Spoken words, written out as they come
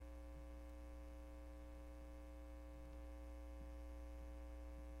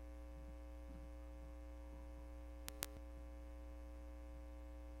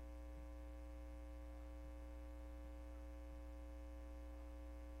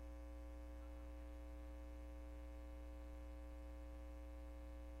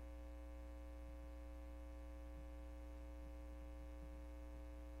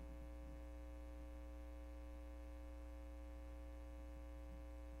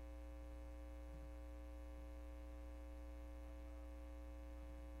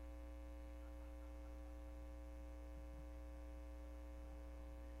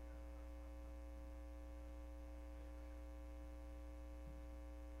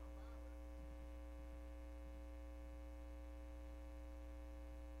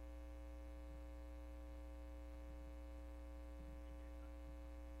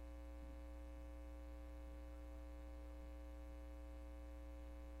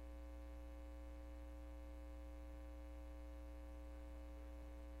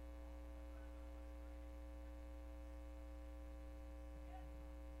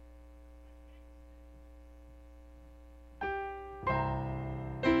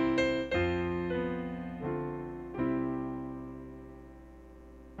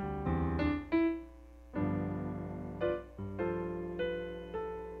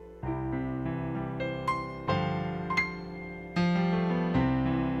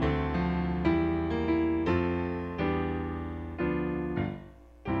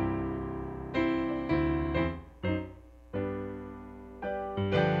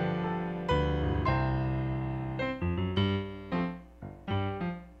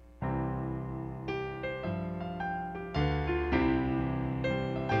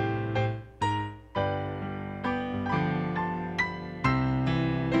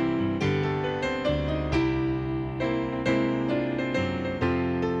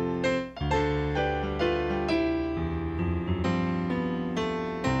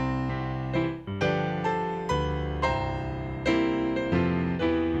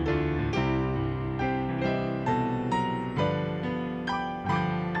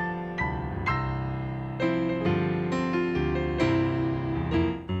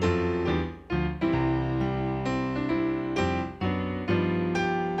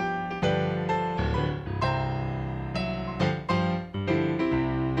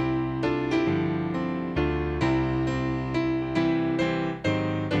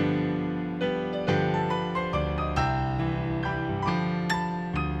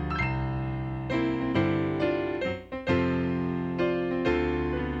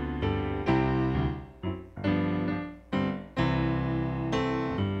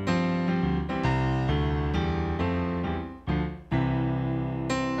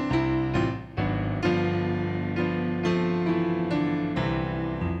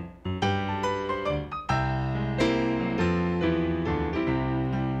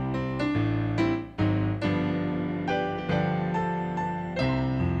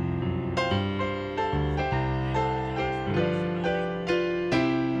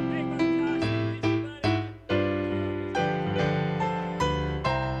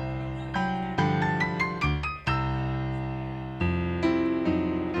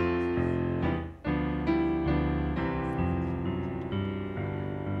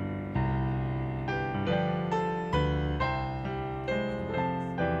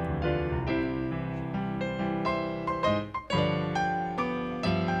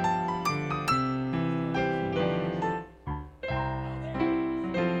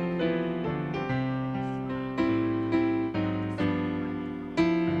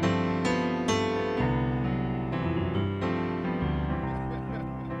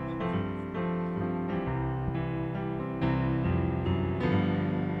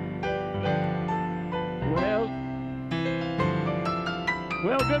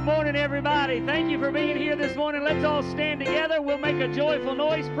Well, good morning, everybody. Thank you for being here this morning. Let's all stand together. We'll make a joyful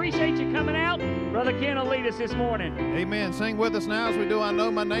noise. Appreciate you coming out. Brother Ken will lead us this morning. Amen. Sing with us now as we do I Know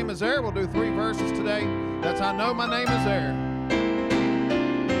My Name Is There. We'll do 3 verses today. That's I Know My Name Is There.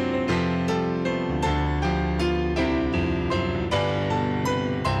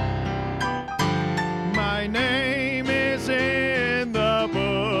 My name is in the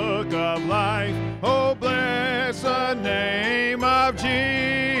book of life. Oh, bless the name of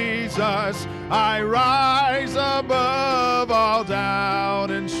Jesus. I rise above all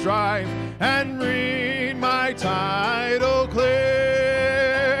doubt and strife and read my title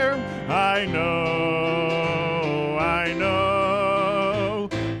clear. I know,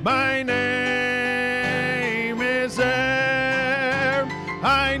 my name is there.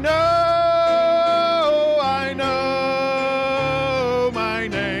 I know, my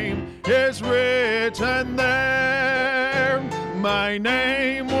name is written there. My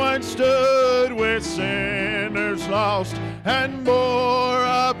name once stood with sinners lost and bore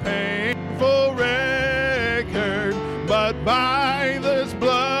a painful record, but by this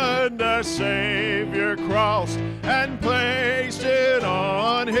blood the Savior crossed and placed it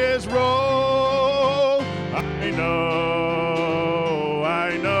on his roll.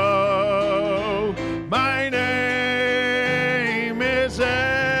 I know, my name is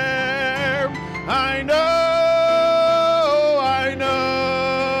there. I know,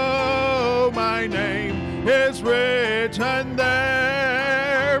 my name is written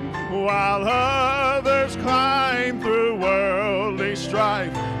there. While others climb through worldly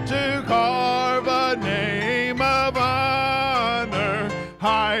strife to carve a name of honor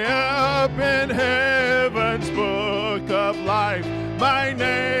high up in heaven's book of life, my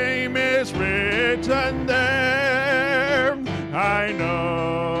name is written there. I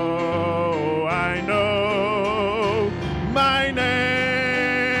know, my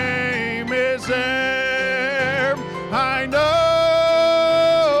name is there. I know,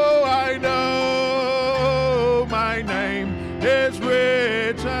 my name is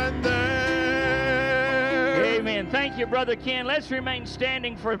written there. Amen. Thank you, Brother Ken. Let's remain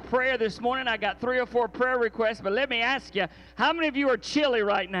standing for prayer this morning. I got 3 or 4 prayer requests, but let me ask you, how many of you are chilly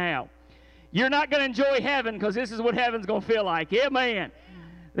right now? You're not going to enjoy heaven because this is what heaven's going to feel like. Amen.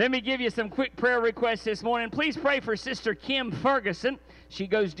 Let me give you some quick prayer requests this morning. Please pray for Sister Kim Ferguson. She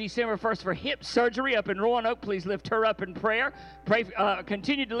goes December 1st for hip surgery up in Roanoke. Please lift her up in prayer.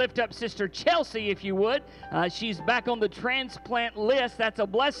 Continue to lift up Sister Chelsea, if you would. She's back on the transplant list. That's a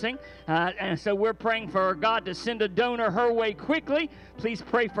blessing. And so we're praying for God to send a donor her way quickly. Please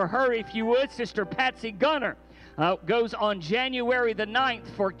pray for her, if you would. Sister Patsy Gunner goes on January the 9th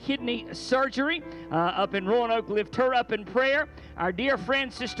for kidney surgery up in Roanoke. Lift her up in prayer. Our dear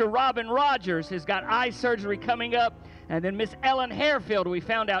friend, Sister Robin Rogers, has got eye surgery coming up. And then Miss Ellen Harefield, we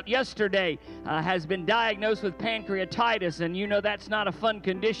found out yesterday, has been diagnosed with pancreatitis. And you know that's not a fun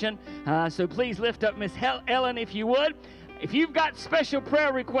condition. So please lift up Miss Ellen, if you would. If you've got special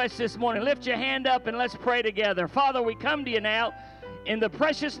prayer requests this morning, lift your hand up and let's pray together. Father, we come to you now in the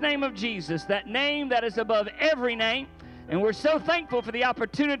precious name of Jesus, that name that is above every name. And we're so thankful for the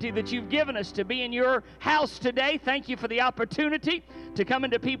opportunity that you've given us to be in your house today. Thank you for the opportunity to come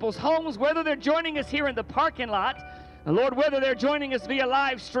into people's homes, whether they're joining us here in the parking lot, and Lord, whether they're joining us via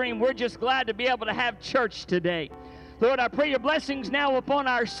live stream. We're just glad to be able to have church today. Lord, I pray your blessings now upon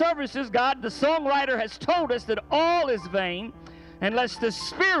our services. God, the songwriter has told us that all is vain unless the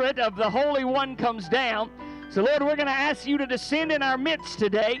Spirit of the Holy One comes down. So, Lord, we're going to ask you to descend in our midst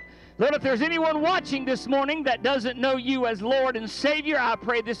today. Lord, if there's anyone watching this morning that doesn't know you as Lord and Savior, I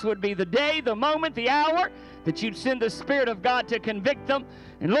pray this would be the day, the moment, the hour that you'd send the Spirit of God to convict them.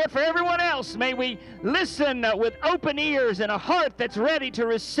 And Lord, for everyone else, may we listen with open ears and a heart that's ready to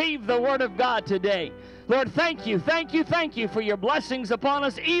receive the Word of God today. Lord, thank you for your blessings upon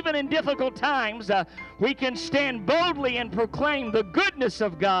us. Even in difficult times, we can stand boldly and proclaim the goodness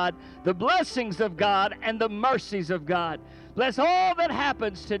of God, the blessings of God, and the mercies of God. Bless all that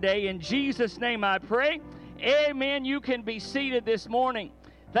happens today. In Jesus' name I pray. Amen. You can be seated this morning.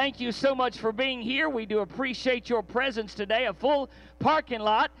 Thank you so much for being here. We do appreciate your presence today. A full parking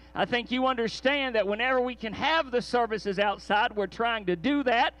lot. I think you understand that whenever we can have the services outside, we're trying to do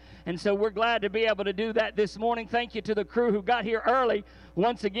that. And so we're glad to be able to do that this morning. Thank you to the crew who got here early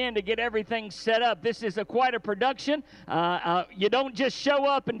once again to get everything set up. This is quite a production. You don't just show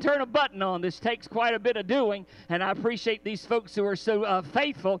up and turn a button on. This takes quite a bit of doing, and I appreciate these folks who are so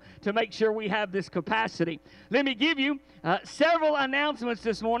faithful to make sure we have this capacity. Let me give you several announcements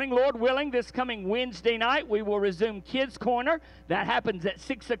this morning. Lord willing, this coming Wednesday night, we will resume Kids Corner. That happens at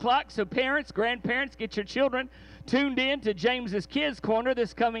 6 o'clock. So parents, grandparents, get your children tuned in to James's Kids Corner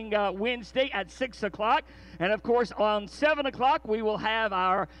this coming Wednesday at 6 o'clock. And, of course, on 7 o'clock, we will have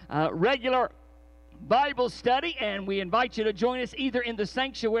our regular Bible study, and we invite you to join us either in the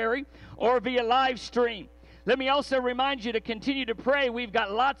sanctuary or via live stream. Let me also remind you to continue to pray. We've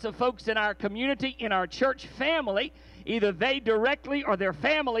got lots of folks in our community, in our church family. Either they directly or their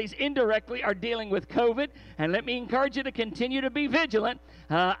families indirectly are dealing with COVID. And let me encourage you to continue to be vigilant.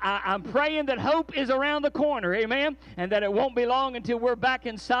 I'm praying that hope is around the corner, amen, and that it won't be long until we're back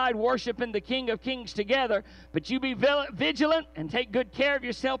inside worshiping the King of Kings together. But you be vigilant and take good care of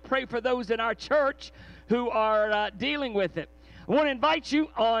yourself. Pray for those in our church who are dealing with it. I want to invite you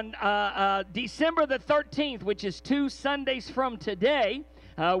on December the 13th, which is 2 Sundays from today.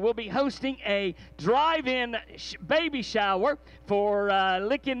 We'll be hosting a drive-in baby shower for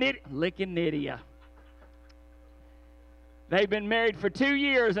Licanidia. They've been married for 2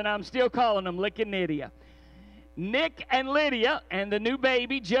 years, and I'm still calling them Licanidia. Nick and Lydia and the new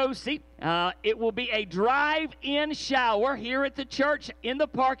baby, Josie. It will be a drive-in shower here at the church in the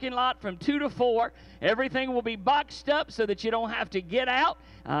parking lot from 2 to 4. Everything will be boxed up so that you don't have to get out.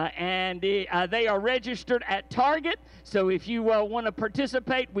 And they are registered at Target. So if you want to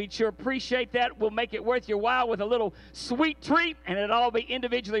participate, we'd sure appreciate that. We'll make it worth your while with a little sweet treat, and it'll all be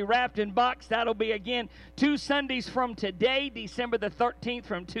individually wrapped and boxed. That'll be, again, 2 Sundays from today, December the 13th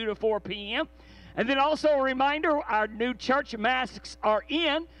from 2 to 4 p.m. And then also a reminder, our new church masks are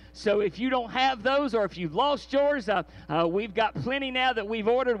in. So if you don't have those, or if you've lost yours, we've got plenty now that we've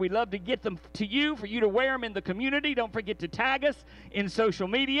ordered. We'd love to get them to you for you to wear them in the community. Don't forget to tag us in social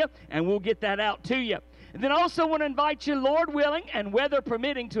media, and we'll get that out to you. And then also want to invite you, Lord willing and weather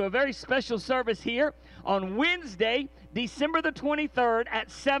permitting, to a very special service here on Wednesday, December the 23rd at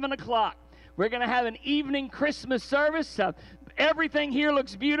 7 o'clock. We're going to have an evening Christmas service. Everything here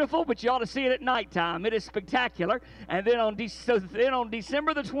looks beautiful, but you ought to see it at nighttime. It is spectacular. And then on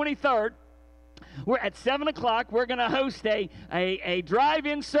December the 23rd, we're at 7 o'clock. We're going to host a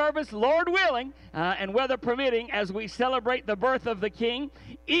drive-in service, Lord willing, and weather permitting, as we celebrate the birth of the King.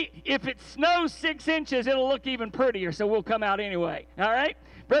 If it snows 6 inches, it'll look even prettier, so we'll come out anyway. All right?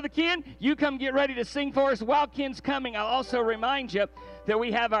 Brother Ken, you come get ready to sing for us. While Ken's coming, I'll also remind you that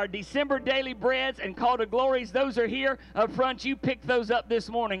we have our December daily breads and call to glories. Those are here up front. You picked those up this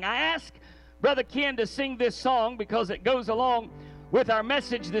morning. I asked Brother Ken to sing this song because it goes along with our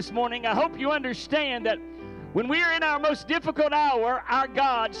message this morning. I hope you understand that when we are in our most difficult hour, our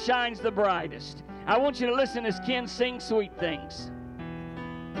God shines the brightest. I want you to listen as Ken sings Sweet Things.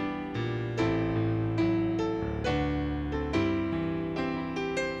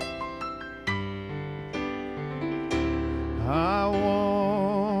 I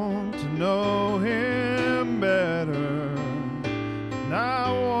want to know Him better, and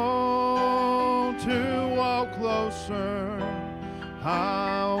I want to walk closer.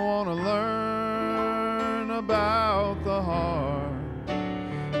 I want to learn about the heart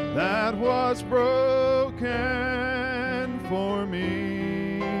that was broken for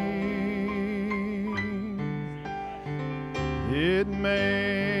me. It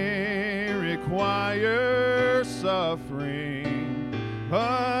may require suffering,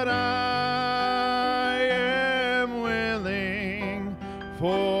 but I am willing.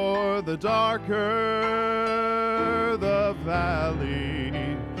 For the darker the valley,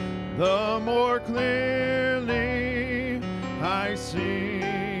 the more clearly I see.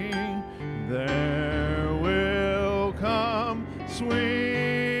 There will come sweet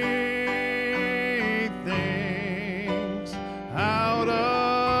things out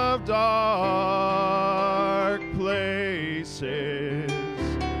of dark places.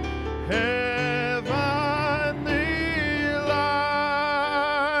 Heavenly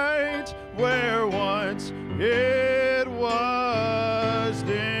light where once it was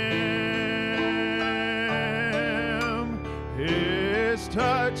dim. His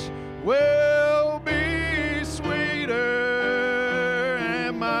touch will be sweeter,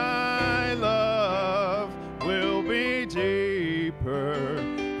 and my love will be deeper.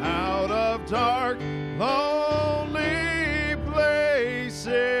 Out of dark, lonely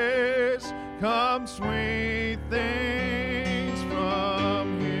places come sweet things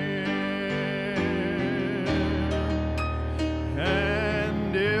from Him.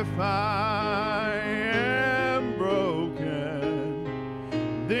 And if I am broken,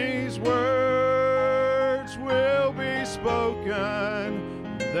 these words will be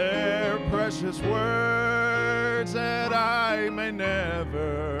spoken. They're precious words that I may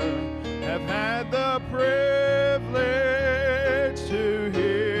never have had the privilege to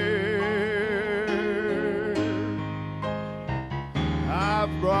hear.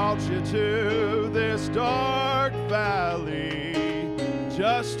 brought you to this dark valley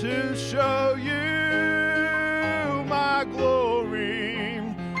just to show you my glory.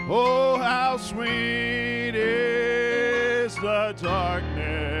 Oh, how sweet is the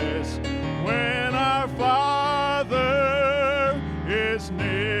darkness when our Father is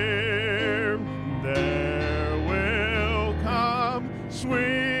near. There will come sweet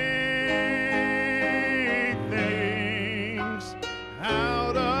things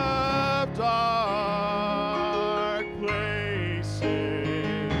out of dark places.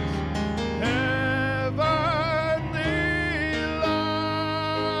 Heavenly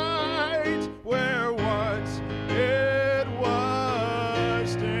light where once it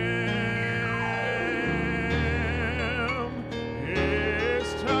was dim.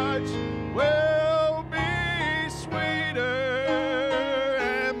 His touch will be sweeter,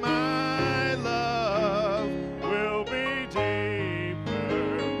 and my love will be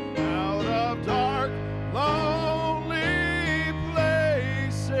deeper. Out of dark, lonely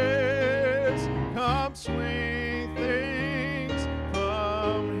places come sweet things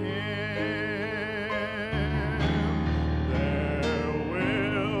from Him. There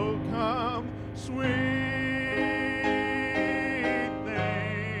will come sweet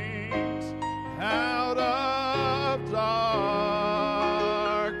things out of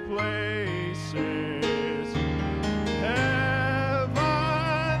dark places. Heavenly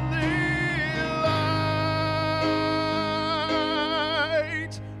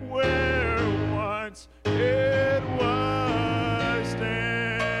light where once it was dim.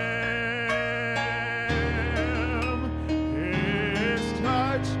 His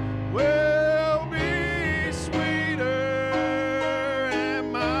touch will be sweeter,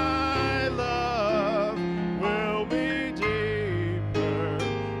 and my love will be deeper.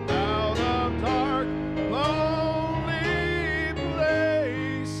 Out of dark, lonely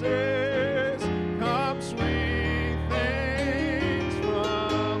places come sweet things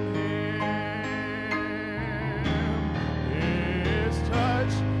from Him. His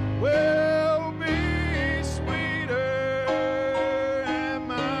touch will be sweeter, and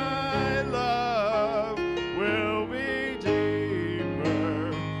my love will be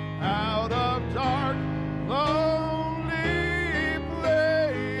deeper. Out of dark, lonely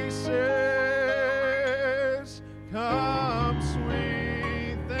places come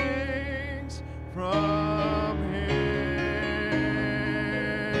sweet things from Him.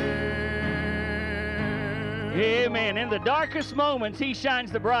 Amen. In the darkest moments, He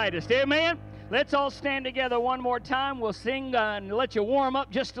shines the brightest. Amen. Let's all stand together one more time. We'll sing and let you warm up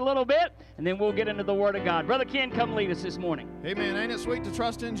just a little bit, and then we'll get into the Word of God. Brother Ken, come lead us this morning. Amen. Ain't it sweet to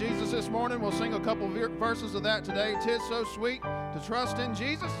trust in Jesus this morning? We'll sing a couple verses of that today. 'Tis so sweet to trust in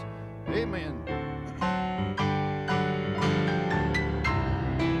Jesus. Amen.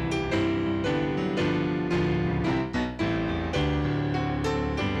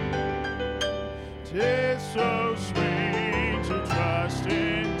 'Tis so sweet to trust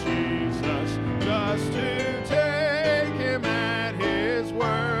in Jesus, just to take Him at His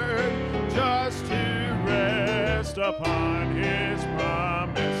word, just to rest upon His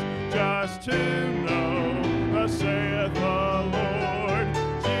promise, just to know, thus saith the Lord.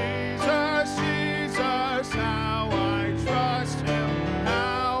 Jesus, Jesus, how I trust Him,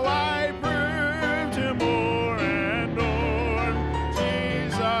 how I proved Him more and more.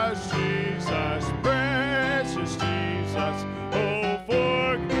 Jesus, Jesus, precious Jesus, oh,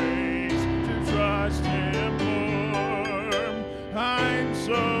 for grace to trust Him more. I'm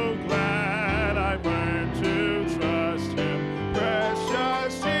so glad I learned to trust Him,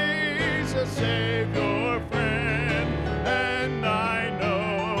 precious Jesus, Savior, friend, and I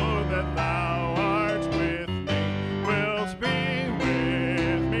know that Thou art with me, wilt be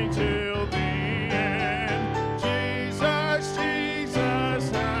with me till the end. Jesus, Jesus,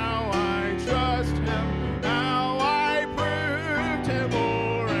 how I trust Him, how I proved Him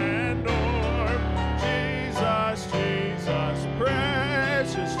more and more. Jesus, Jesus,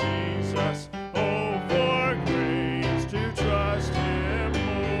 precious Jesus, oh, for grace to trust Him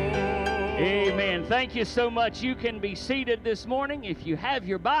more. Amen. Thank you so much. You can be seated this morning. If you have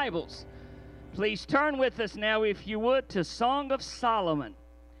your Bibles, please turn with us now, if you would, to Song of Solomon.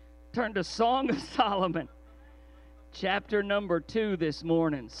 Turn to Song of Solomon, chapter number 2 this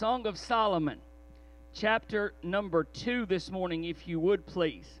morning. Song of Solomon, chapter number 2 this morning, if you would,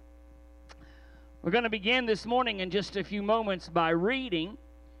 please. We're going to begin this morning in just a few moments by reading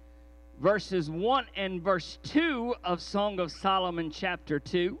verses 1 and verse 2 of Song of Solomon, chapter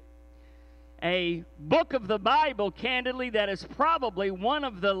 2. A book of the Bible, candidly, that is probably one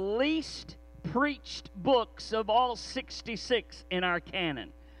of the least preached books of all 66 in our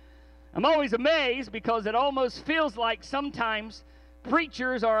canon. I'm always amazed because it almost feels like sometimes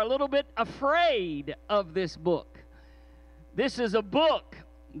preachers are a little bit afraid of this book. This is a book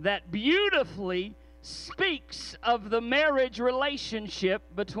that beautifully speaks of the marriage relationship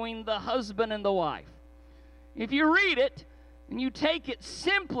between the husband and the wife. If you read it and you take it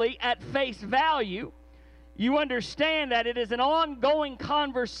simply at face value, you understand that it is an ongoing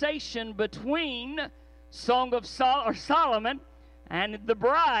conversation between Song of Solomon and the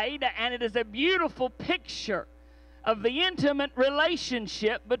bride, and it is a beautiful picture of the intimate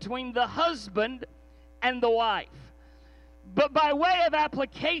relationship between the husband and the wife. But by way of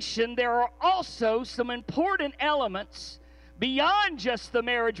application, there are also some important elements beyond just the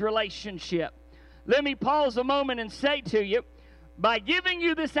marriage relationship. Let me pause a moment and say to you, by giving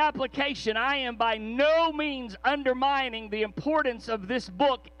you this application, I am by no means undermining the importance of this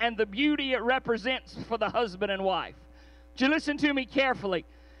book and the beauty it represents for the husband and wife. Would you listen to me carefully?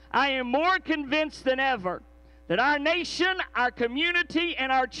 I am more convinced than ever that our nation, our community,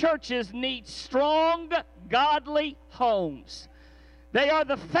 and our churches need strong, godly homes. They are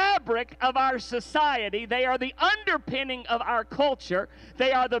the fabric of our society. They are the underpinning of our culture.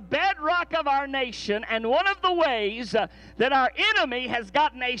 They are the bedrock of our nation. And one of the ways that our enemy has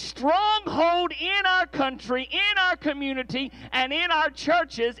gotten a stronghold in our country, in our community, and in our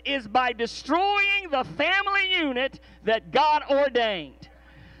churches is by destroying the family unit that God ordained.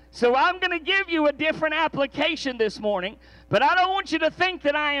 So I'm going to give you a different application this morning, but I don't want you to think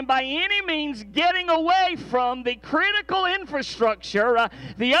that I am by any means getting away from the critical infrastructure,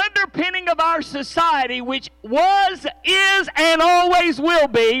 the underpinning of our society, which was, is, and always will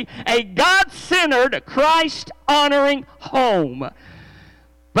be a God-centered, Christ-honoring home.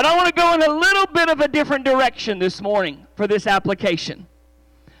 But I want to go in a little bit of a different direction this morning for this application.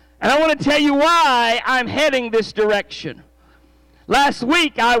 And I want to tell you why I'm heading this direction. Last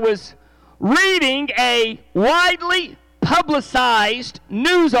week, I was reading a widely publicized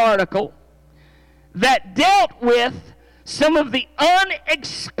news article that dealt with some of the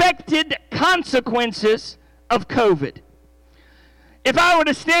unexpected consequences of COVID. If I were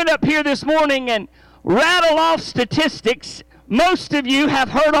to stand up here this morning and rattle off statistics, most of you have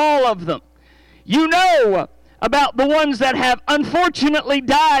heard all of them. You know about the ones that have unfortunately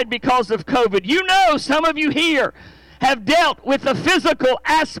died because of COVID. You know, some of you here have dealt with the physical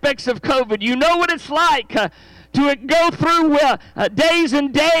aspects of COVID. You know what it's like to go through days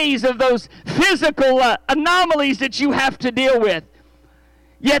and days of those physical anomalies that you have to deal with.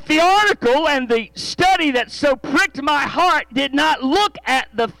 Yet the article and the study that so pricked my heart did not look at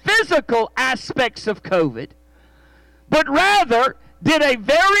the physical aspects of COVID, but rather did a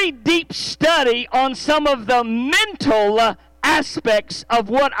very deep study on some of the mental aspects of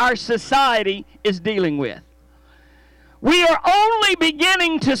what our society is dealing with. We are only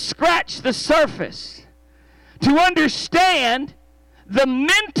beginning to scratch the surface to understand the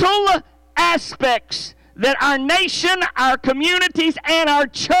mental aspects that our nation, our communities, and our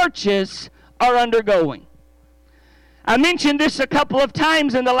churches are undergoing. I mentioned this a couple of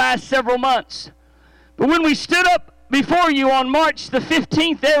times in the last several months, but when we stood up before you on March the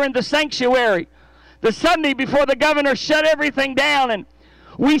 15th there in the sanctuary, the Sunday before the governor shut everything down, and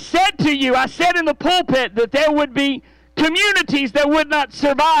we said to you, I said in the pulpit that there would be communities that would not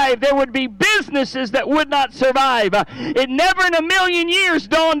survive. There would be businesses that would not survive. It never in a million years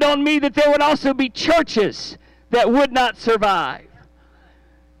dawned on me that there would also be churches that would not survive.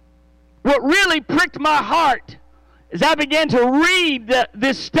 What really pricked my heart as I began to read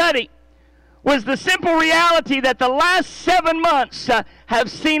this study was the simple reality that the last 7 months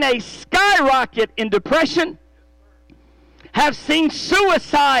have seen a skyrocket in depression, have seen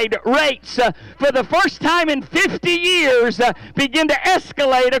suicide rates for the first time in 50 years begin to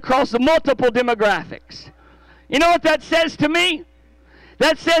escalate across multiple demographics. You know what that says to me?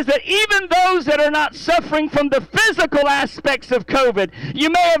 That says that even those that are not suffering from the physical aspects of COVID, you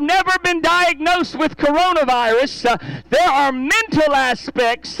may have never been diagnosed with coronavirus, there are mental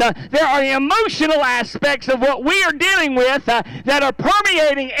aspects, there are emotional aspects of what we are dealing with that are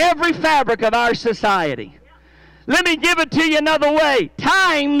permeating every fabric of our society. Let me give it to you another way.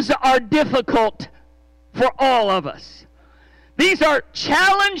 Times are difficult for all of us. These are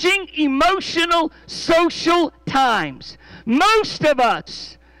challenging, emotional, social times. Most of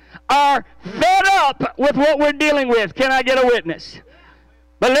us are fed up with what we're dealing with. Can I get a witness?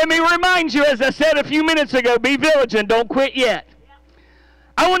 But let me remind you, as I said a few minutes ago, be vigilant, don't quit yet.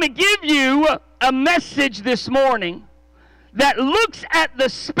 I want to give you a message this morning that looks at the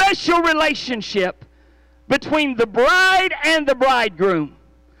special relationship between the bride and the bridegroom.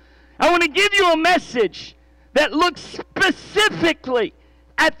 I want to give you a message that looks specifically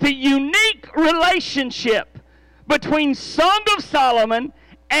at the unique relationship between Song of Solomon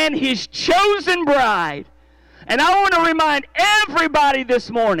and his chosen bride. And I want to remind everybody this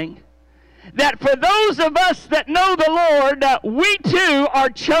morning that for those of us that know the Lord, we too are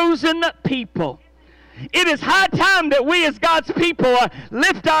chosen people. It is high time that we as God's people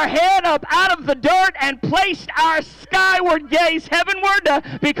lift our head up out of the dirt and place our skyward gaze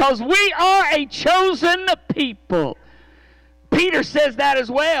heavenward because we are a chosen people. Peter says that as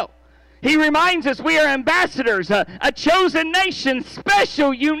well. He reminds us we are ambassadors, a chosen nation,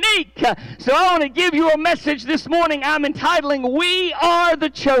 special, unique. So I want to give you a message this morning I'm entitling, We Are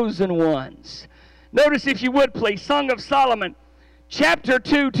the Chosen Ones. Notice, if you would please, Song of Solomon, chapter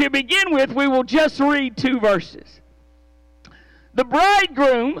 2. To begin with, we will just read 2 verses. The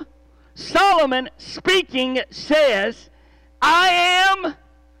bridegroom, Solomon, speaking, says, I am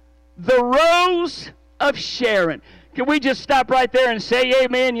the rose of Sharon. Can we just stop right there and say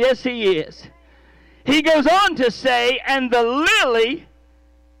amen? Yes, he is. He goes on to say, and the lily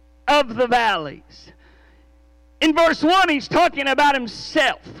of the valleys. In verse 1, he's talking about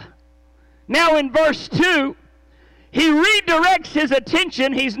himself. Now in verse 2, he redirects his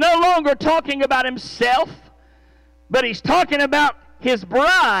attention. He's no longer talking about himself, but he's talking about his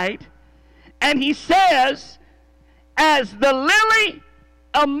bride. And he says, as the lily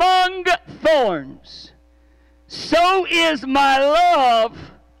among thorns, so is my love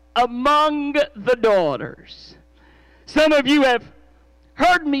among the daughters. Some of you have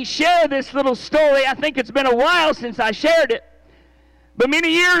heard me share this little story. I think it's been a while since I shared it. But many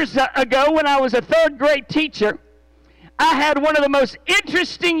years ago, when I was a 3rd grade teacher, I had one of the most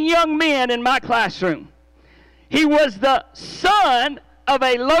interesting young men in my classroom. He was the son of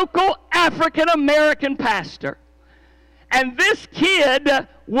a local African-American pastor. And this kid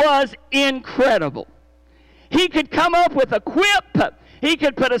was incredible. He could come up with a quip. He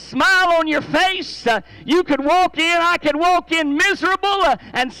could put a smile on your face. You could walk in, I could walk in miserable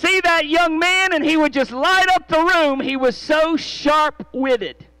and see that young man, and he would just light up the room. He was so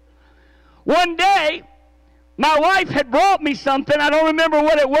sharp-witted. One day, my wife had brought me something. I don't remember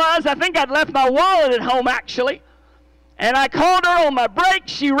what it was. I think I'd left my wallet at home, actually. And I called her on my break.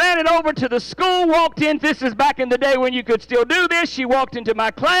 She ran it over to the school, walked in. This is back in the day when you could still do this. She walked into my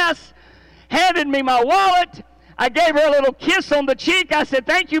class, handed me my wallet. I gave her a little kiss on the cheek. I said,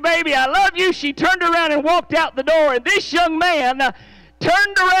 thank you, baby. I love you. She turned around and walked out the door. And this young man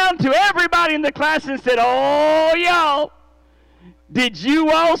turned around to everybody in the class and said, oh, y'all, did you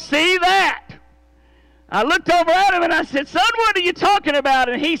all see that? I looked over at him and I said, son, what are you talking about?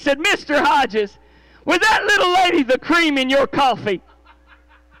 And he said, Mr. Hodges, was that little lady the cream in your coffee?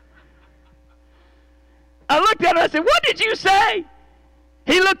 I looked at him and I said, what did you say?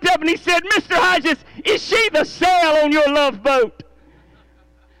 He looked up and he said, Mr. Hodges, is she the sail on your love boat?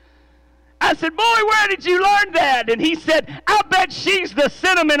 I said, boy, where did you learn that? And he said, I bet she's the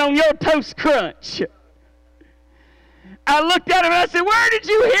cinnamon on your toast crunch. I looked at him and I said, where did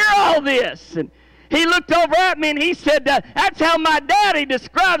you hear all this? And he looked over at me and he said, that's how my daddy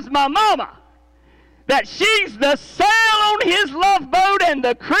describes my mama. That she's the sail on his love boat and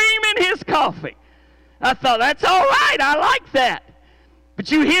the cream in his coffee. I thought, that's all right. I like that.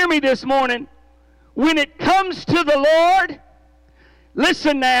 But you hear me this morning. When it comes to the Lord,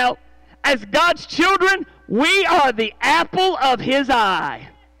 listen now, as God's children, we are the apple of his eye.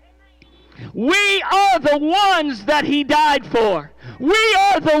 We are the ones that he died for. We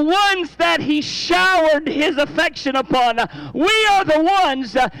are the ones that he showered his affection upon. We are the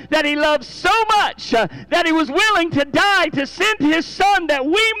ones that he loves so much that he was willing to die to send his son that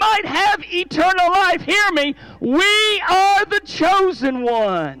we might have eternal life. Hear me. We are the chosen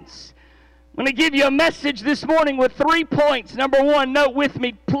ones. I'm going to give you a message this morning with 3 points. Number 1, note with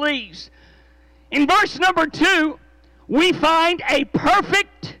me, please. In verse number 2, we find a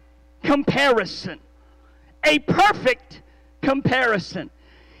perfect comparison. A perfect comparison.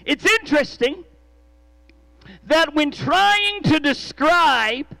 It's interesting that when trying to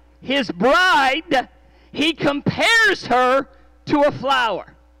describe his bride, he compares her to a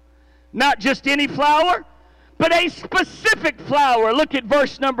flower. Not just any flower, but a specific flower. Look at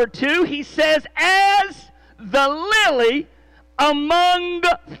verse number 2. He says, as the lily among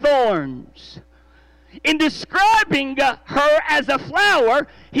thorns. In describing her as a flower,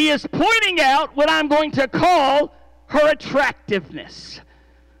 he is pointing out what I'm going to call her attractiveness.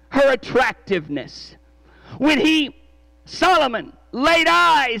 Her attractiveness. When Solomon, laid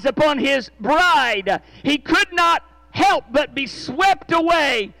eyes upon his bride, he could not help but be swept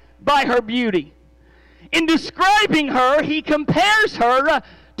away by her beauty. In describing her, he compares her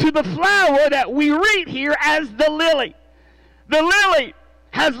to the flower that we read here as the lily. The lily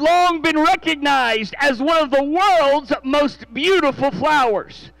has long been recognized as one of the world's most beautiful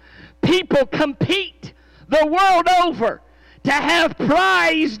flowers. People compete the world over to have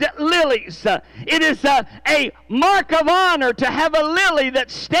prized lilies. It is a mark of honor to have a lily that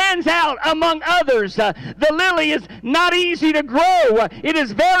stands out among others. The lily is not easy to grow. It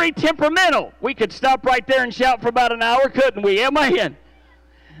is very temperamental. We could stop right there and shout for about an hour, couldn't we? Amen.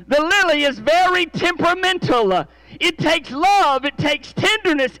 The lily is very temperamental. It takes love. It takes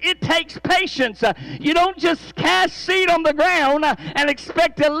tenderness. It takes patience. You don't just cast seed on the ground and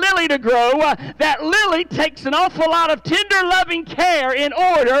expect a lily to grow. That lily takes an awful lot of tender, loving care in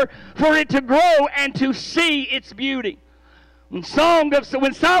order for it to grow and to see its beauty. When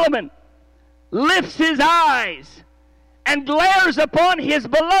Solomon lifts his eyes and glares upon his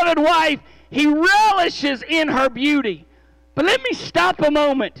beloved wife, he relishes in her beauty. But let me stop a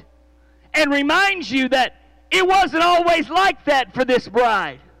moment and remind you that it wasn't always like that for this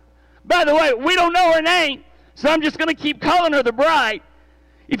bride. By the way, we don't know her name, so I'm just going to keep calling her the bride.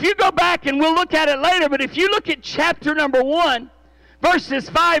 If you go back, and we'll look at it later, but if you look at chapter number 1, verses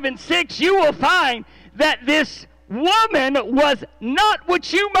 5 and 6, you will find that this woman was not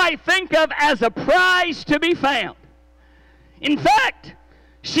what you might think of as a prize to be found. In fact,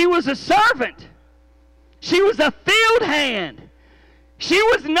 she was a servant. She was a field hand. She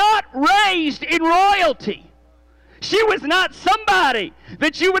was not raised in royalty. She was not somebody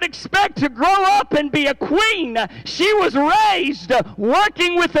that you would expect to grow up and be a queen. She was raised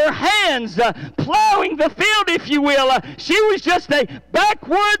working with her hands, plowing the field, if you will. She was just a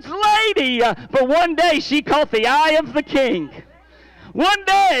backwoods lady, but one day she caught the eye of the king. One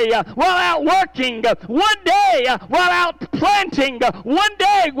day while out working, one day while out planting, one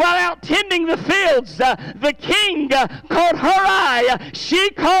day while out tending the fields, the king caught her eye. She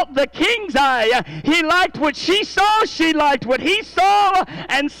caught the king's eye. He liked what she saw, she liked what he saw,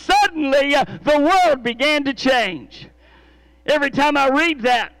 and suddenly the world began to change. Every time I read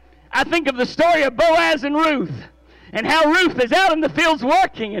that, I think of the story of Boaz and Ruth, and how Ruth is out in the fields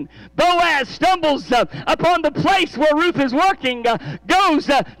working, and Boaz stumbles upon the place where Ruth is working, goes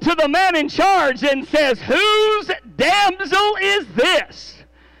to the man in charge and says, "Whose damsel is this?"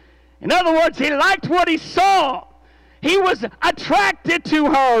 In other words, he liked what he saw. He was attracted to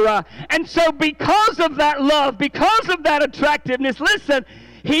her. And so because of that love, because of that attractiveness, listen,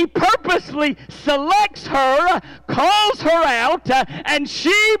 he purposely selects her, calls her out, and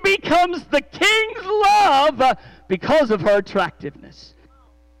she becomes the king's love because of her attractiveness.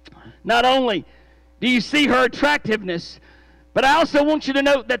 Not only do you see her attractiveness, but I also want you to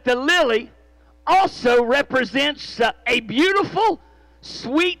note that the lily also represents a beautiful,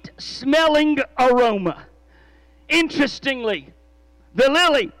 sweet-smelling aroma. Interestingly, the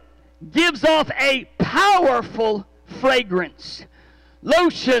lily gives off a powerful fragrance.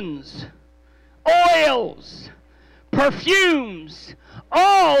 Lotions, oils, perfumes,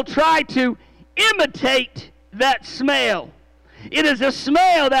 all try to imitate that smell. It is a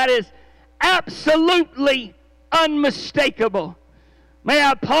smell that is absolutely unmistakable. May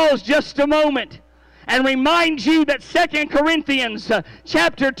I pause just a moment and remind you that 2 Corinthians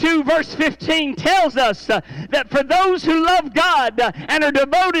chapter 2 verse 15 tells us that for those who love God and are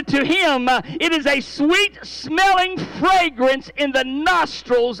devoted to Him, it is a sweet smelling fragrance in the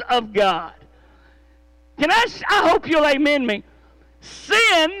nostrils of God. I hope you'll amen me.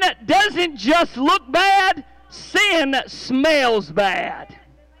 Sin doesn't just look bad, sin smells bad.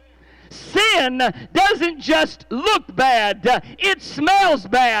 Sin doesn't just look bad, it smells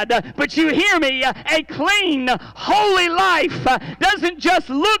bad. But you hear me, a clean, holy life doesn't just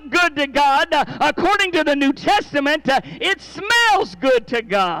look good to God. According to the New Testament, it smells good to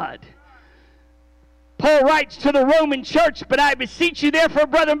God. Paul writes to the Roman church, "But I beseech you therefore,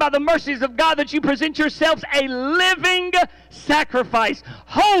 brethren, by the mercies of God, that you present yourselves a living sacrifice,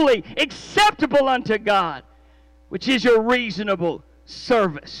 holy, acceptable unto God, which is your reasonable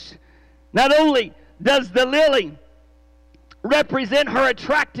service." Not only does the lily represent her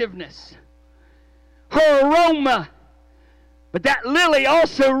attractiveness, her aroma, but that lily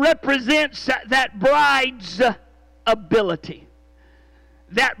also represents that bride's ability.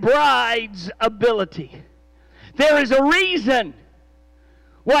 That bride's ability. There is a reason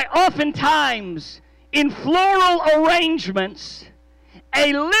why oftentimes in floral arrangements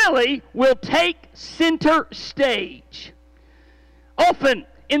a lily will take center stage. Often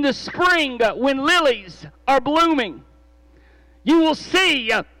in the spring when lilies are blooming, you will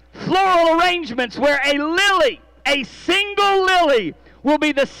see floral arrangements where a lily, a single lily, will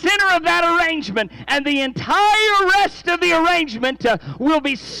be the center of that arrangement, and the entire rest of the arrangement will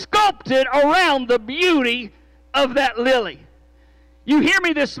be sculpted around the beauty of that lily. You hear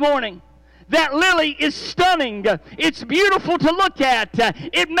me this morning? That lily is stunning. It's beautiful to look at.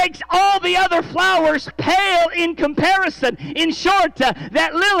 It makes all the other flowers pale in comparison. In short,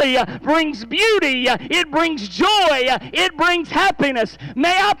 that lily brings beauty. It brings joy. It brings happiness.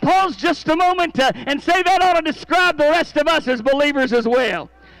 May I pause just a moment and say that ought to describe the rest of us as believers as well.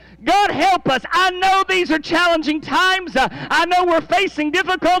 God help us. I know these are challenging times. I know we're facing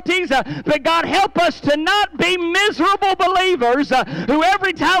difficulties, but God help us to not be miserable believers who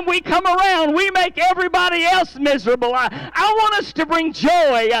every time we come around, we make everybody else miserable. I want us to bring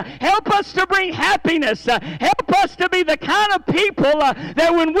joy. Help us to bring happiness. Help us to be the kind of people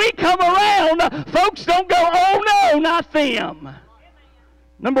that when we come around, folks don't go, oh no, not them.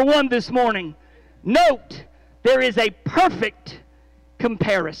 Number one this morning, note there is a perfect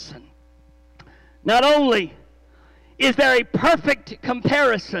comparison. Not only is there a perfect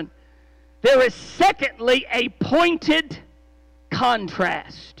comparison, there is secondly a pointed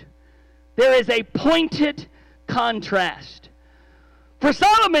contrast. There is a pointed contrast. For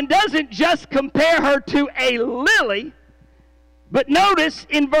Solomon doesn't just compare her to a lily, but notice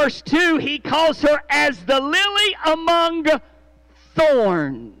in verse 2 he calls her as the lily among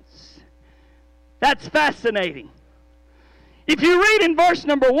thorns. That's fascinating. If you read in verse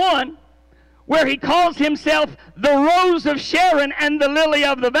number 1, where he calls himself the rose of Sharon and the lily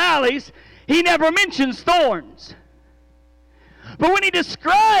of the valleys, he never mentions thorns. But when he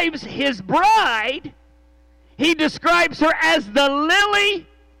describes his bride, he describes her as the lily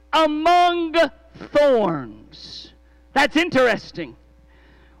among thorns. That's interesting.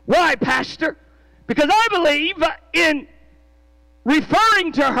 Why, Pastor? Because I believe in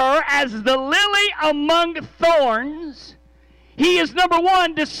referring to her as the lily among thorns, he is, number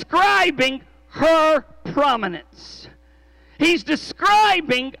one, describing her prominence. He's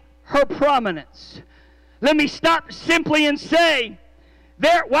describing her prominence. Let me stop simply and say,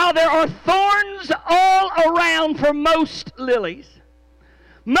 while there are thorns all around for most lilies,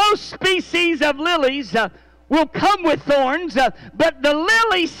 most species of lilies will come with thorns, but the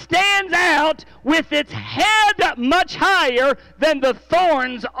lily stands out with its head much higher than the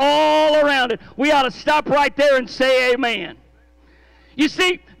thorns all around it. We ought to stop right there and say amen. You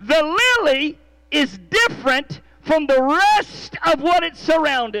see, the lily is different from the rest of what it's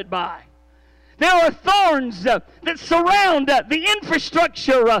surrounded by. There are thorns that surround the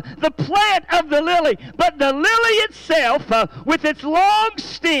infrastructure, the plant of the lily. But the lily itself, with its long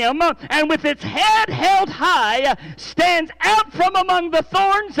stem and with its head held high, stands out from among the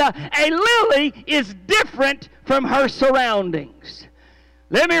thorns. A lily is different from her surroundings.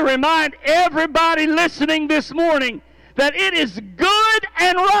 Let me remind everybody listening this morning that it is good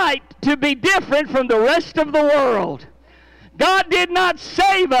and right to be different from the rest of the world. God did not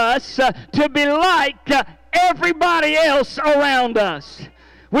save us to be like everybody else around us.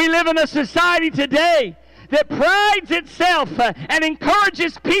 We live in a society today that prides itself and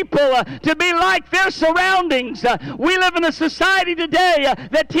encourages people to be like their surroundings. We live in a society today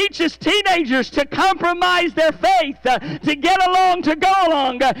that teaches teenagers to compromise their faith, to get along, to go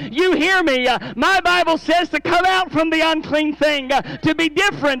along. You hear me. My Bible says to come out from the unclean thing, to be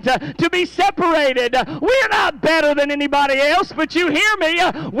different, to be separated. We're not better than anybody else, but you hear me.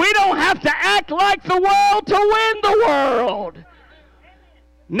 We don't have to act like the world to win the world.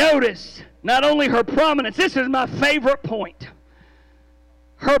 Notice not only her prominence, this is my favorite point,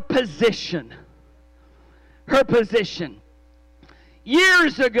 her position. Her position.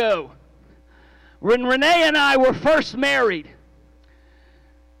 Years ago, when Renee and I were first married,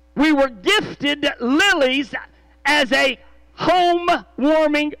 we were gifted lilies as a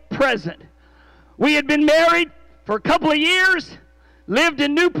home-warming present. We had been married for a couple of years, lived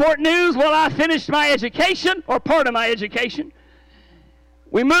in Newport News while I finished my education, or part of my education.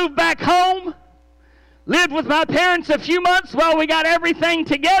 We moved back home, lived with my parents a few months while we got everything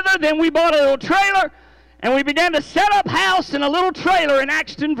together. Then we bought a little trailer, and we began to set up house in a little trailer in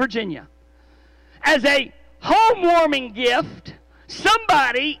Axton, Virginia. As a home-warming gift,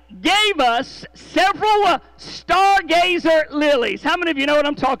 somebody gave us several stargazer lilies. How many of you know what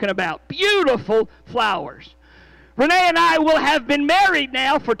I'm talking about? Beautiful flowers. Renee and I will have been married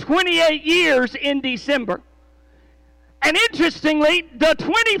now for 28 years in December. And interestingly, the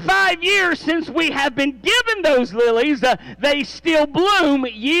 25 years since we have been given those lilies, they still bloom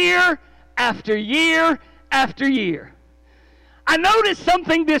year after year after year. I noticed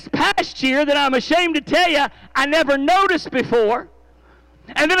something this past year that I'm ashamed to tell you I never noticed before.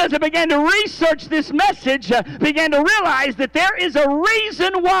 And then as I began to research this message, began to realize that there is a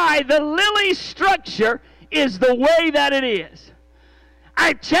reason why the lily structure is the way that it is.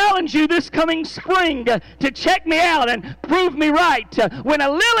 I challenge you this coming spring to check me out and prove me right. When a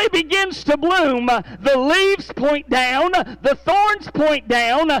lily begins to bloom, the leaves point down, the thorns point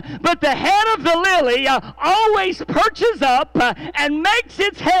down, but the head of the lily always perches up and makes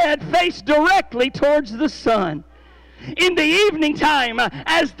its head face directly towards the sun. In the evening time,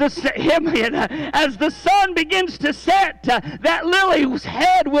 as the sun begins to set, that lily's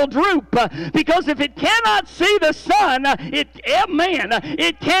head will droop, because if it cannot see the sun,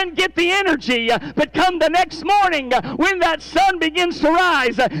 it can't get the energy. But come the next morning, when that sun begins to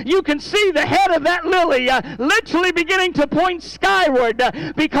rise, you can see the head of that lily literally beginning to point skyward,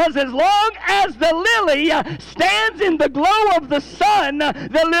 because as long as the lily stands in the glow of the sun,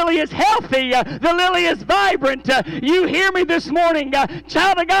 the lily is healthy, the lily is vibrant. You hear me this morning,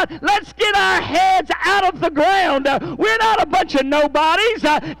 child of God? Let's get our heads out of the ground. We're not a bunch of nobodies.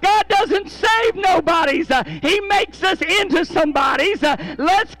 God doesn't save nobodies. He makes us into somebodies.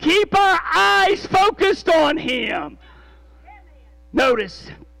 Let's keep our eyes focused on Him.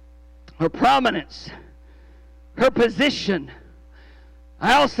 Notice her prominence, her position.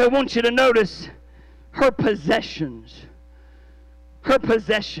 I also want you to notice her possessions. Her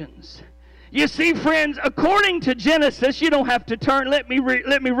possessions. You see, friends, according to Genesis, you don't have to turn. Let me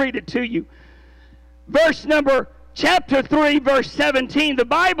read it to you. Chapter 3, verse 17, the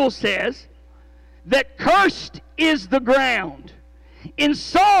Bible says that cursed is the ground. In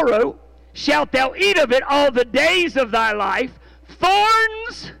sorrow shalt thou eat of it all the days of thy life.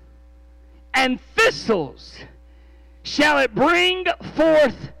 Thorns and thistles shall it bring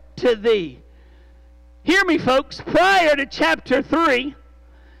forth to thee. Hear me, folks. Prior to chapter 3,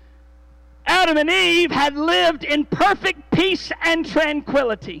 Adam and Eve had lived in perfect peace and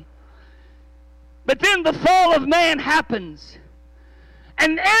tranquility. But then the fall of man happens,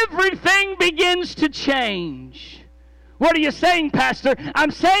 and everything begins to change. What are you saying, Pastor?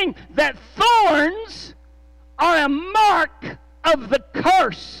 I'm saying that thorns are a mark of the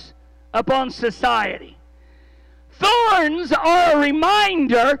curse upon society. Thorns are a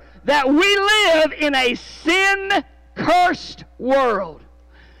reminder that we live in a sin-cursed world.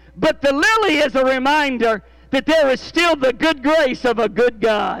 But the lily is a reminder that there is still the good grace of a good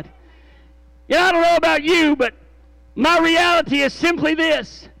God. You know, I don't know about you, but my reality is simply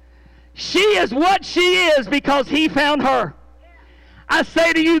this. She is what she is because He found her. I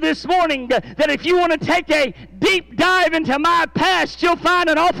say to you this morning that if you want to take a deep dive into my past, you'll find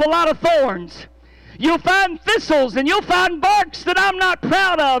an awful lot of thorns. You'll find thistles, and you'll find barks that I'm not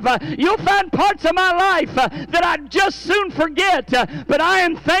proud of. You'll find parts of my life that I just soon forget. But I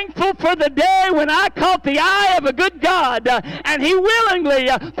am thankful for the day when I caught the eye of a good God, and He willingly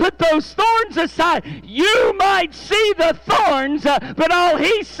put those thorns aside. You might see the thorns, but all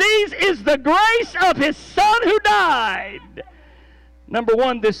He sees is the grace of His Son who died. Number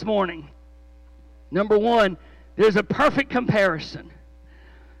one this morning. Number one, there's a perfect comparison.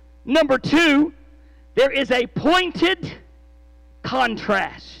 Number two, there is a pointed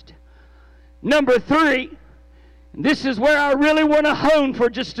contrast. Number three, and this is where I really want to hone for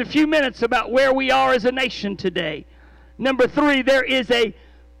just a few minutes about where we are as a nation today. Number three, there is a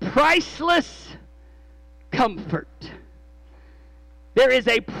priceless comfort. There is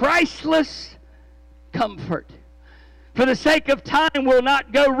a priceless comfort. For the sake of time, we'll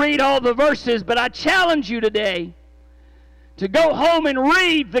not go read all the verses, but I challenge you today to go home and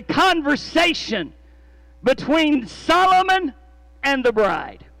read the conversation between Solomon and the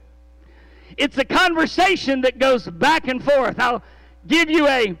bride. It's a conversation that goes back and forth. I'll give you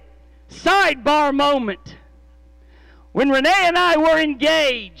a sidebar moment. When Renee and I were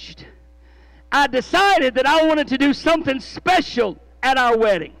engaged, I decided that I wanted to do something special at our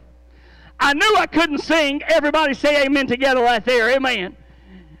wedding. I knew I couldn't sing. Everybody say amen together right there. Amen.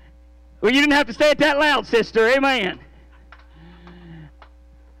 Well, you didn't have to say it that loud, sister. Amen.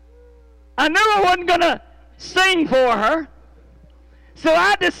 I knew I wasn't going to sing for her. So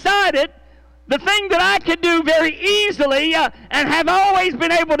I decided the thing that I could do very easily and have always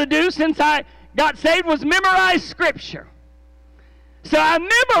been able to do since I got saved was memorize Scripture. So I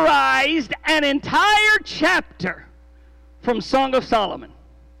memorized an entire chapter from Song of Solomon.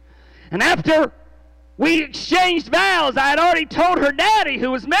 And after we exchanged vows, I had already told her daddy, who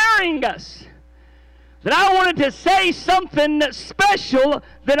was marrying us, that I wanted to say something special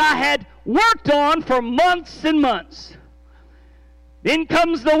that I had worked on for months and months. Then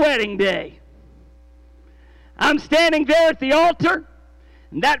comes the wedding day. I'm standing there at the altar,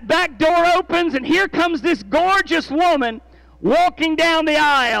 and that back door opens, and here comes this gorgeous woman walking down the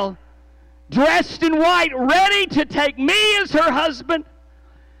aisle, dressed in white, ready to take me as her husband,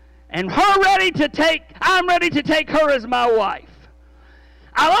 and I'm ready to take her as my wife.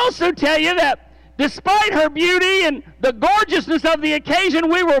 I'll also tell you that despite her beauty and the gorgeousness of the occasion,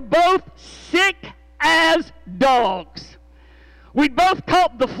 we were both sick as dogs. We'd both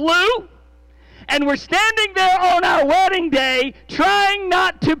caught the flu, and we're standing there on our wedding day trying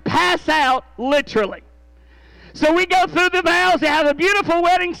not to pass out, literally. So we go through the vows, they have a beautiful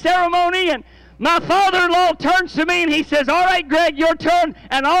wedding ceremony, and my father-in-law turns to me and he says, "All right, Greg, your turn."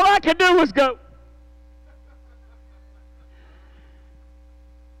 And all I could do was go.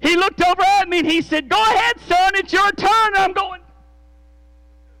 He looked over at me and he said, "Go ahead, son, it's your turn." And I'm going,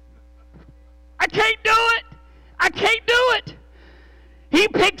 I can't do it. I can't do it. He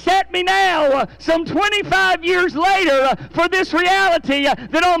picks at me now, some 25 years later, for this reality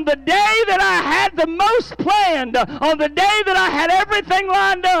that on the day that I had the most planned, on the day that I had everything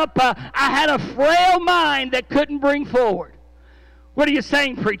lined up, I had a frail mind that couldn't bring forward. What are you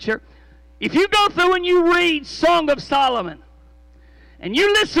saying, preacher? If you go through and you read Song of Solomon, and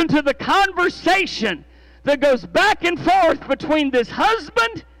you listen to the conversation that goes back and forth between this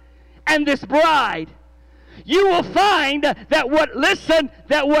husband and this bride, you will find that what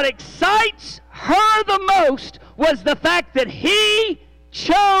excites her the most was the fact that he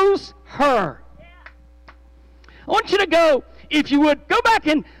chose her. I want you to go, if you would, go back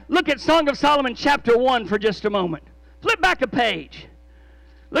and look at Song of Solomon chapter 1 for just a moment. Flip back a page.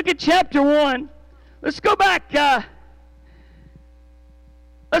 Look at chapter 1. Let's go back to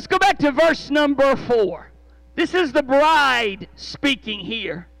verse number 4. This is the bride speaking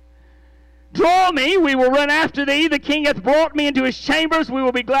here. "Draw me, we will run after thee. The king hath brought me into his chambers. We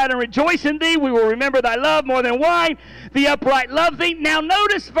will be glad and rejoice in thee. We will remember thy love more than wine. The upright love thee." Now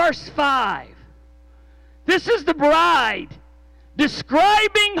notice verse 5. This is the bride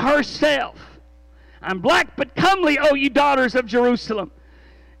describing herself. "I'm black but comely, O ye daughters of Jerusalem.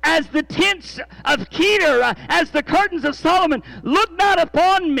 As the tents of Kedar, as the curtains of Solomon, look not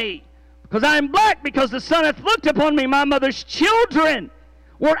upon me, because I am black, because the sun hath looked upon me. My mother's children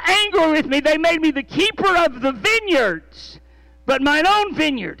were angry with me. They made me the keeper of the vineyards, but mine own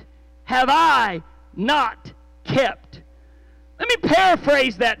vineyard have I not kept." Let me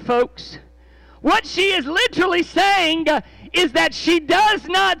paraphrase that, folks. What she is literally saying is that she does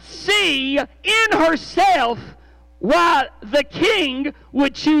not see in herself why the king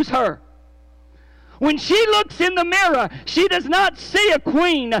would choose her. When she looks in the mirror, she does not see a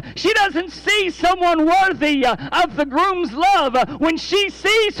queen. She doesn't see someone worthy of the groom's love. When she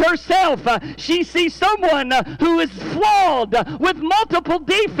sees herself, she sees someone who is flawed with multiple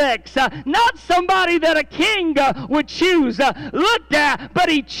defects. Not somebody that a king would choose. Looked at, but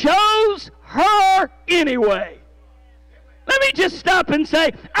he chose her anyway. Let me just stop and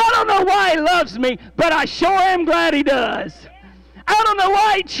say, I don't know why he loves me, but I sure am glad he does. I don't know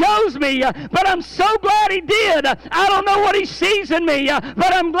why he chose me, but I'm so glad he did. I don't know what he sees in me,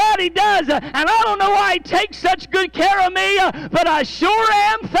 but I'm glad he does. And I don't know why he takes such good care of me, but I sure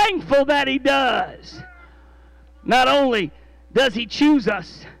am thankful that he does. Not only does he choose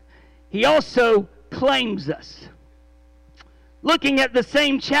us, he also claims us. Looking at the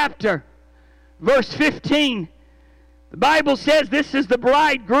same chapter, verse 15, the Bible says, this is the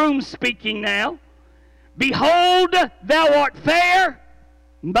bridegroom speaking now. "Behold, thou art fair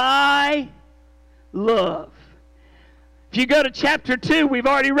by love." If you go to chapter 2, we've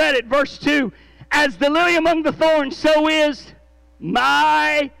already read it, verse 2. "As the lily among the thorns, so is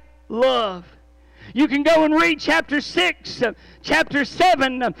my love." You can go and read chapter 6, chapter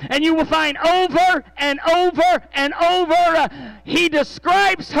 7, and you will find over and over and over, he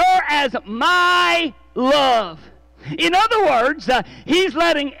describes her as my love. In other words, he's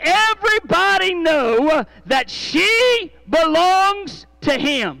letting everybody know that she belongs to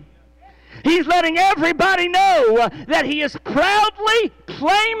him. He's letting everybody know that he is proudly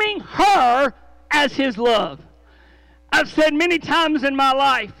claiming her as his love. I've said many times in my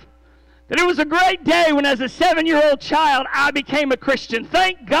life that it was a great day when, as a 7-year-old child, I became a Christian.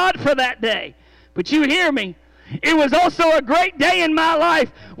 Thank God for that day. But you hear me. It was also a great day in my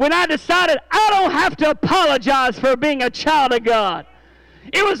life when I decided I don't have to apologize for being a child of God.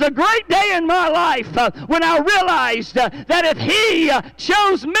 It was a great day in my life when I realized that if he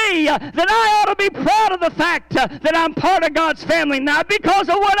chose me, then I ought to be proud of the fact that I'm part of God's family, not because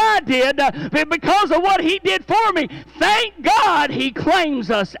of what I did, but because of what he did for me. Thank God he claims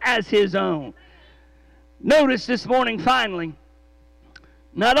us as his own. Notice this morning, finally,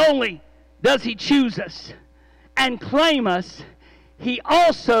 not only does he choose us and claim us, he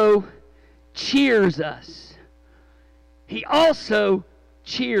also cheers us. He also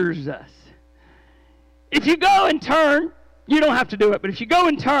cheers us. If you go and turn, you don't have to do it, but if you go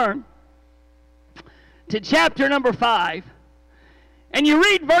and turn to chapter number 5, and you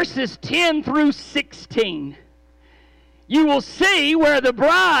read verses 10 through 16, you will see where the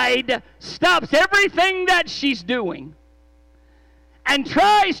bride stops everything that she's doing and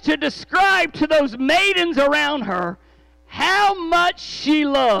tries to describe to those maidens around her how much she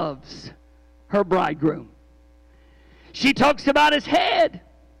loves her bridegroom. She talks about his head.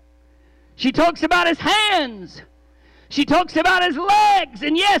 She talks about his hands. She talks about his legs.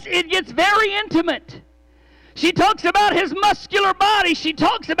 And yes, it gets very intimate. She talks about his muscular body. She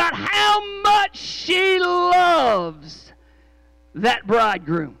talks about how much she loves that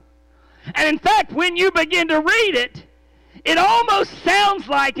bridegroom. And in fact, when you begin to read it, it almost sounds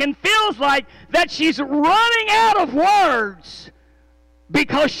like and feels like that she's running out of words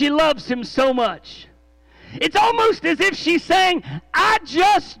because she loves him so much. It's almost as if she's saying, I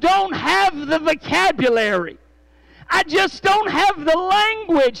just don't have the vocabulary. I just don't have the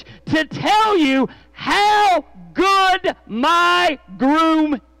language to tell you how good my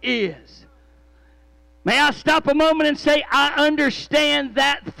groom is. May I stop a moment and say, I understand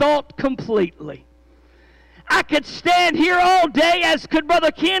that thought completely. I could stand here all day, as could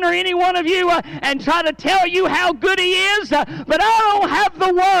Brother Ken or any one of you, and try to tell you how good he is, but I don't have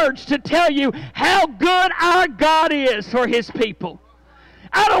the words to tell you how good our God is for his people.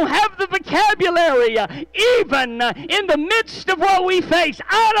 I don't have the vocabulary, even in the midst of what we face.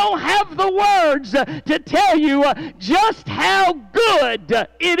 I don't have the words to tell you just how good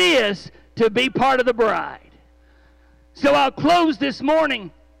it is to be part of the bride. So I'll close this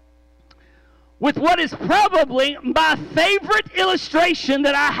morning with what is probably my favorite illustration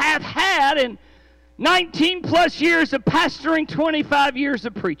that I have had in 19 plus years of pastoring, 25 years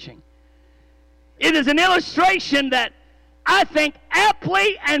of preaching. It is an illustration that I think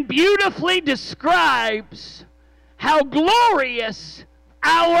aptly and beautifully describes how glorious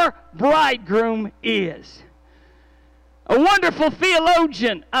our bridegroom is. A wonderful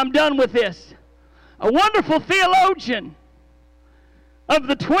theologian, I'm done with this, a wonderful theologian of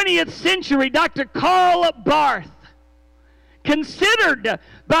the 20th century, Dr. Karl Barth, considered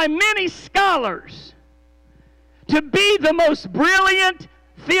by many scholars to be the most brilliant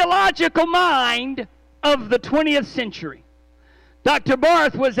theological mind of the 20th century. Dr.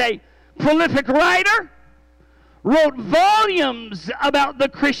 Barth was a prolific writer, wrote volumes about the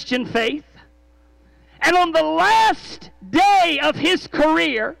Christian faith, and on the last day of his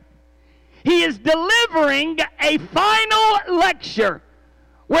career, he is delivering a final lecture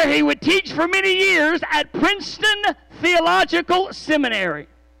where he would teach for many years at Princeton Theological Seminary.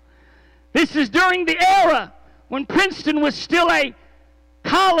 This is during the era when Princeton was still a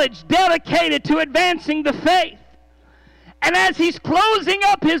college dedicated to advancing the faith. And as he's closing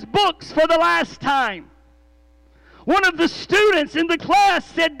up his books for the last time, one of the students in the class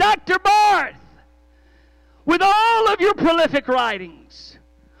said, Dr. Barth, with all of your prolific writings,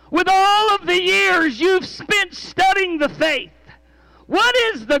 with all of the years you've spent studying the faith, what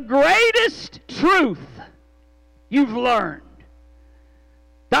is the greatest truth you've learned?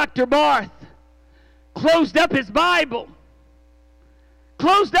 Dr. Barth closed up his Bible,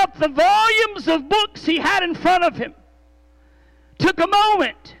 closed up the volumes of books he had in front of him, took a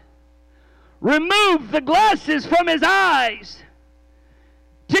moment, removed the glasses from his eyes,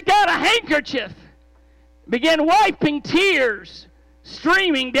 took out a handkerchief, began wiping tears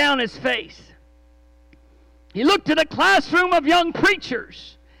streaming down his face. He looked at a classroom of young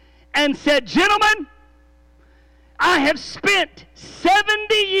preachers and said, Gentlemen, I have spent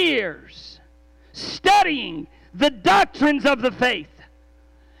 70 years studying the doctrines of the faith.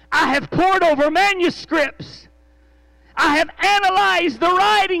 I have pored over manuscripts. I have analyzed the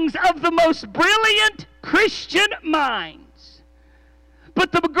writings of the most brilliant Christian minds.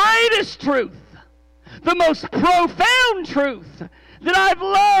 But the greatest truth, the most profound truth that I've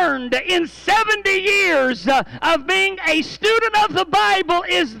learned in 70 years of being a student of the Bible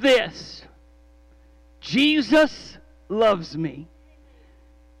is this: Jesus loves me.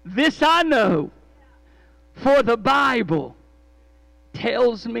 This I know, for the Bible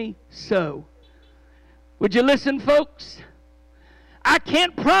tells me so. Would you listen, folks? I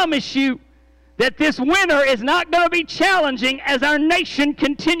can't promise you that this winter is not going to be challenging as our nation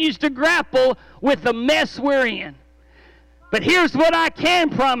continues to grapple with the mess we're in. But here's what I can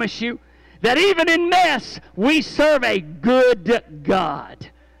promise you, that even in mess, we serve a good God.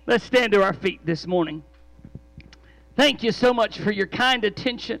 Let's stand to our feet this morning. Thank you so much for your kind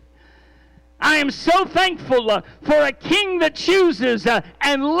attention. I am so thankful for a king that chooses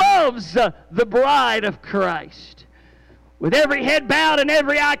and loves the bride of Christ. With every head bowed and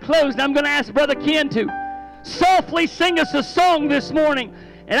every eye closed, I'm going to ask Brother Ken to softly sing us a song this morning.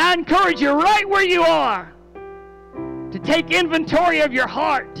 And I encourage you right where you are, to take inventory of your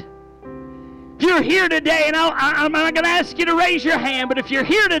heart. If you're here today, and I'm not going to ask you to raise your hand, but if you're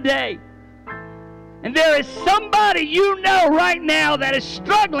here today, and there is somebody you know right now that is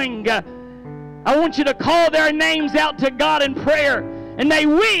struggling, I want you to call their names out to God in prayer. And may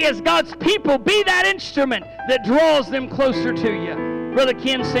we, as God's people, be that instrument that draws them closer to you. Brother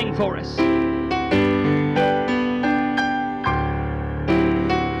Ken, sing for us.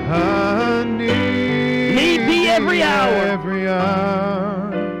 I need thee every hour. Every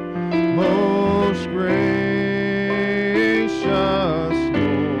hour, most gracious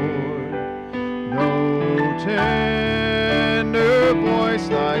Lord. No tender voice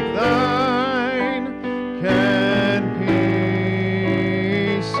like thine can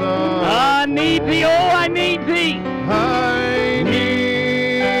peace us. I need thee, oh, I need thee. I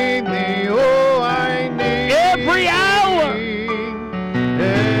need thee, oh, I need every hour.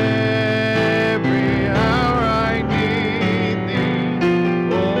 Every hour I need thee.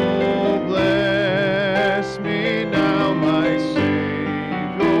 Oh, bless me now, my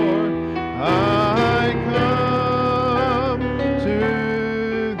Savior. I come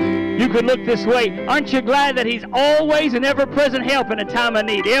to thee. You could look this way. Aren't you glad that He's always an ever-present help in a time of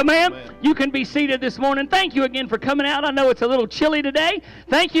need? Amen? You can be seated this morning. Thank you again for coming out. I know it's a little chilly today.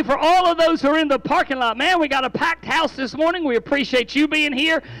 Thank you for all of those who are in the parking lot. Man, we got a packed house this morning. We appreciate you being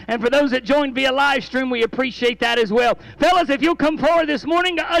here. And for those that joined via live stream, we appreciate that as well. Fellas, if you'll come forward this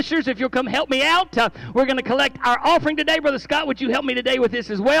morning, ushers, if you'll come help me out. We're going to collect our offering today. Brother Scott, would you help me today with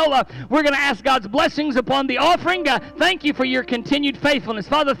this as well? We're going to ask God's blessings upon the offering. Thank you for your continued faithfulness.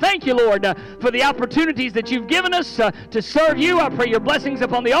 Father, thank you, Lord, for the opportunities that you've given us to serve you. I pray your blessings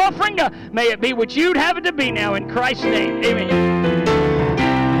upon the offering. May it be what you'd have it to be now in Christ's name. Amen.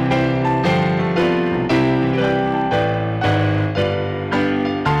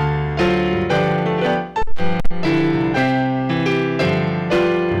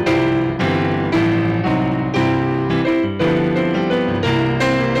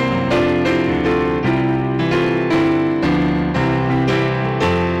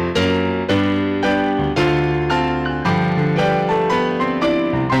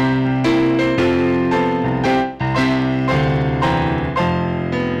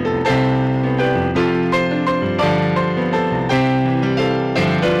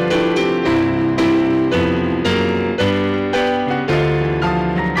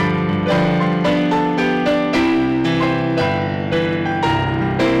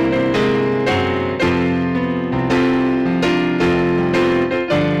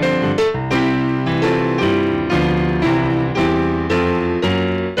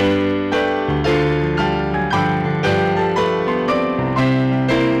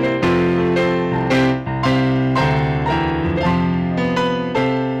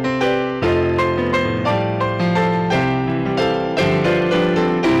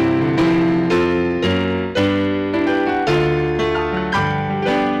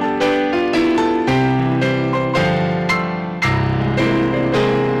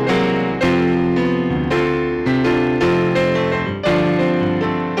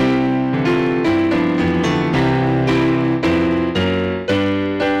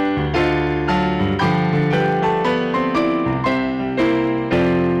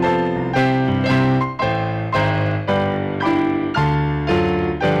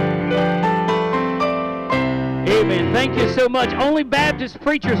 Amen. Thank you so much. Only Baptist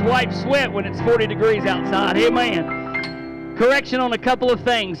preachers wipe sweat when it's 40 degrees outside. Amen. Correction on a couple of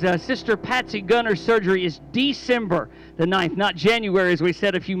things. Sister Patsy Gunner's surgery is December the 9th, not January, as we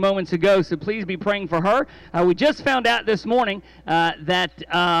said a few moments ago, so please be praying for her. We just found out this morning that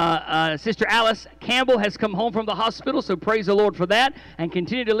Sister Alice Campbell has come home from the hospital, so praise the Lord for that, and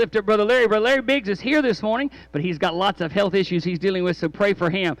continue to lift up Brother Larry. Brother Larry Biggs is here this morning, but he's got lots of health issues he's dealing with, so pray for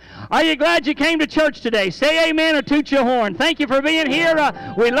him. Are you glad you came to church today? Say amen or toot your horn. Thank you for being here.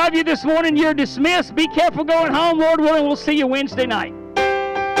 We love you this morning. You're dismissed. Be careful going home. Lord willing, we'll see you Wednesday night.